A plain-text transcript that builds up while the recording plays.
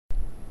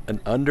An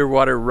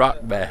underwater rock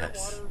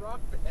bass.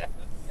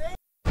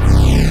 I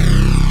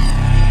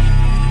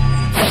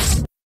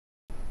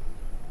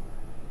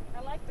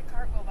like the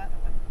cartwheel, by the way.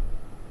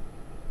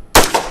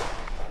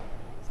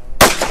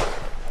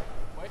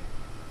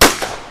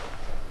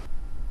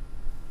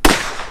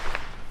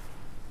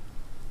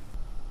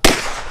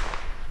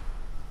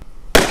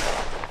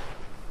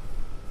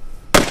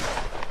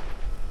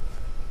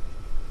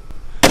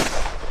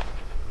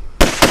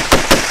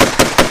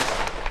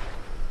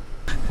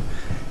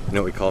 You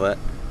know what we call that?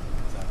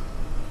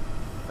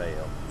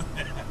 Fail.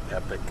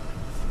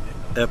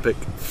 Epic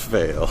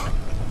fail.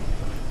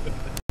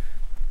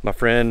 My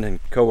friend and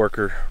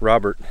coworker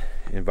Robert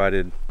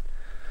invited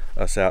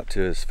us out to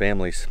his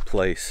family's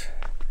place,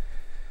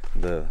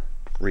 the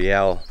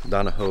Real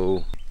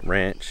Donahoe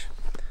Ranch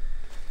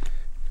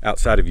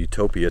outside of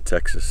Utopia,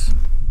 Texas.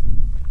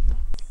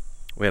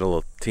 We had a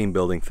little team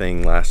building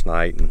thing last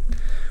night and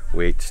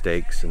we ate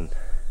steaks and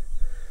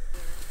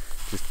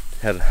just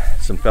had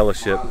some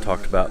fellowship and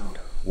talked about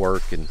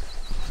work and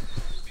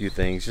a few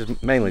things,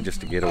 just mainly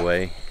just to get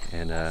away,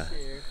 and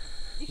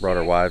brought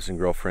our wives and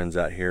girlfriends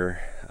out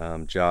here,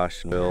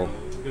 Josh and Will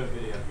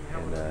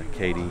and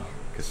Katie,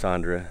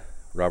 Cassandra,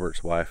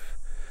 Robert's wife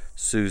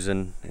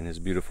Susan, and his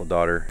beautiful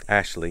daughter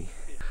Ashley.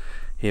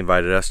 He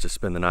invited us to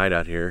spend the night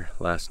out here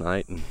last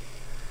night, and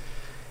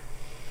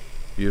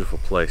beautiful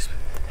place.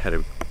 Had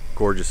a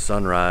gorgeous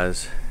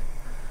sunrise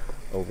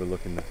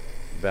overlooking the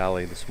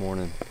valley this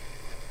morning.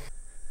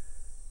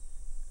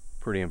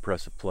 Pretty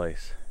impressive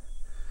place.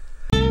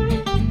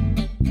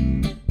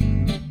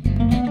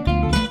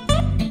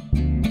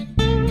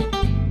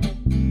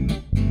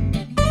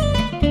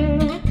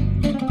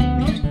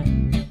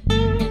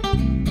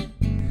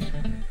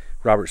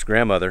 Robert's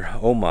grandmother,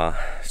 Oma,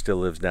 still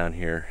lives down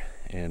here,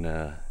 and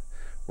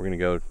we're gonna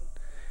go a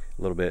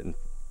little bit and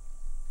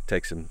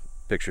take some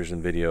pictures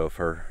and video of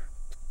her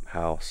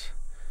house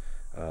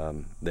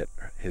that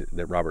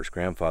Robert's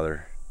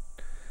grandfather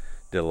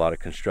did a lot of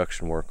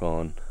construction work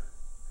on.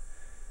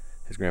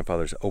 His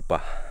grandfather's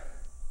Opa,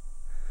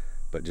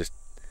 but just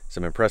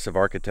some impressive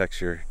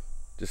architecture,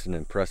 just an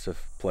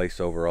impressive place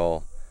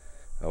overall.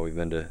 We've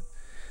been to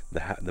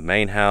the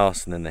main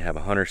house, and then they have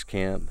a hunter's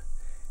camp,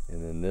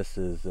 and then this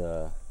is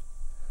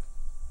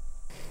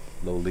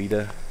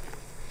Lolita,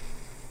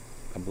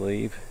 I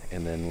believe,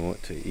 and then we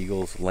went to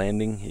Eagle's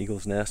Landing,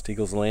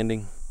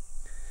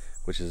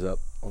 which is up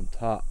on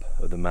top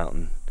of the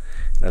mountain.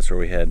 That's where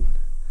we had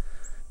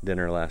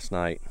dinner last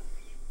night.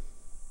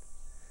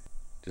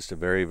 Just a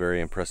very,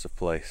 very impressive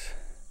place.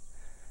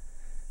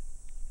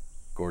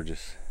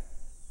 Gorgeous.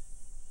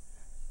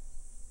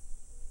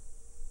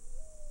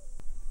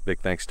 Big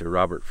thanks to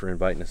Robert for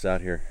inviting us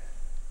out here.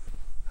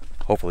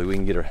 Hopefully we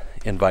can get an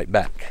invite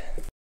back.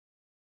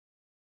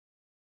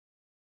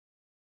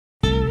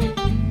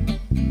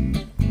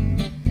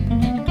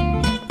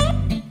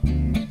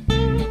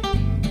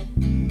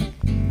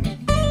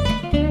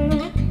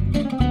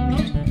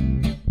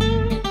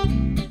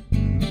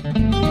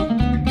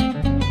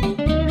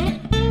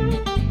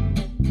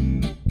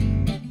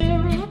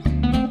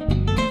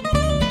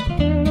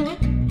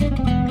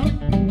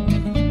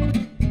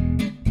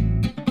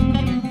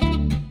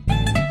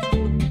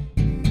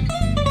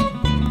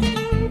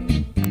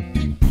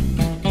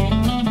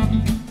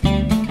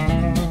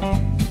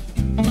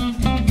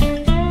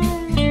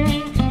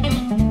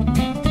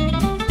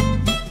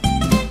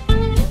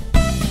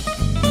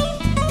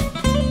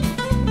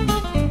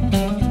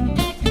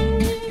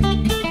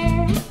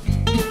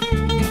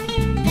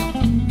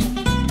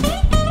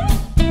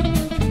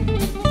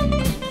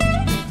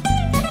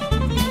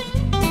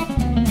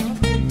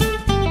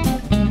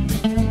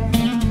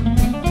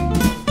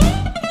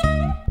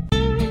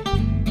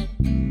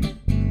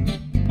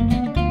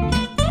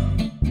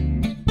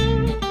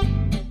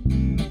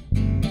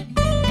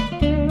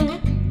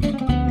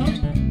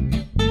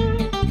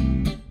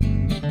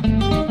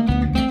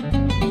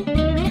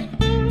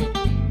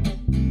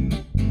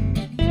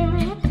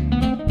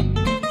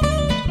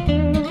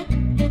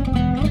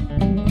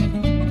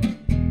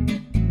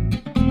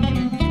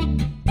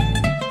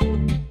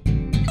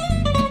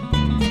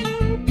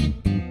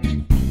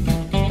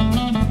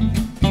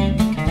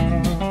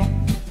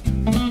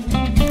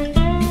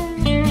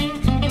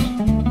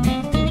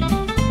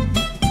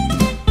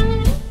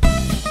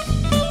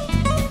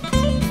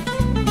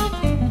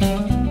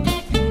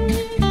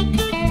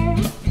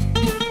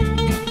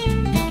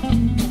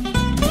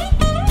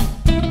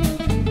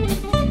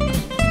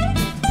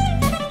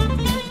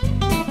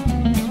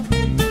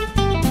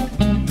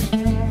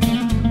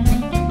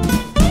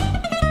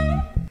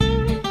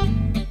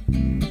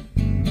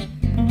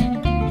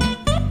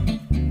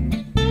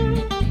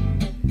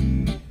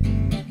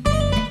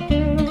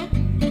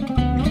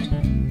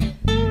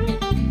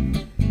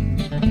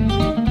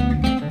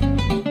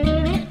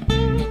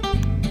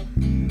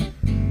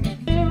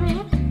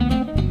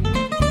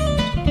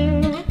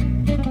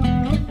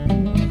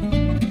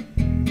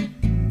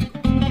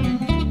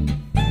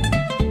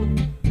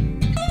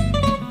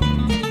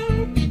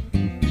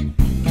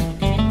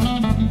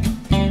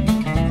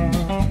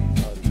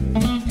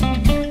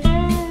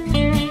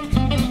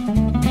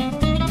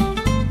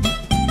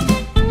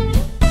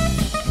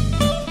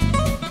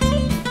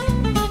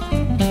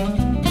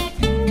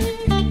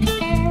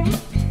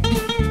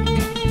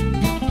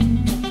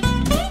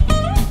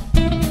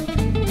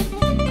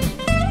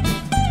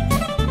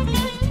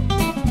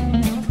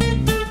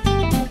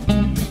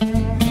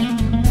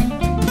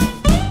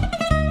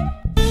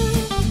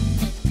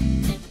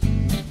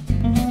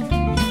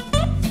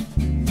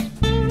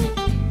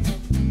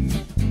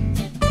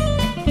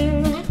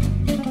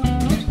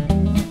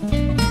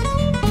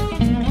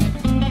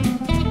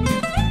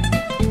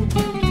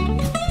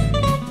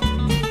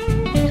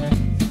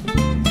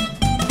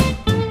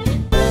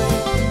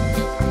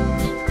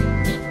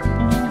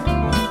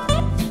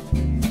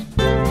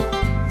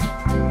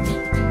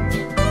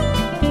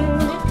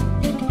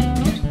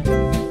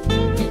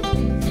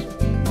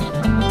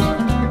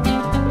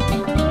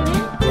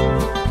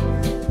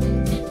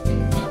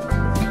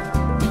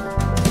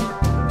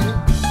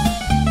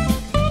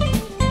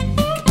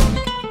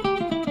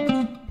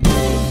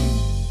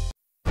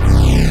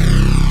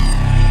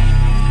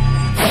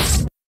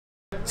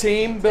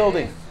 Team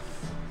building.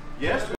 Yes.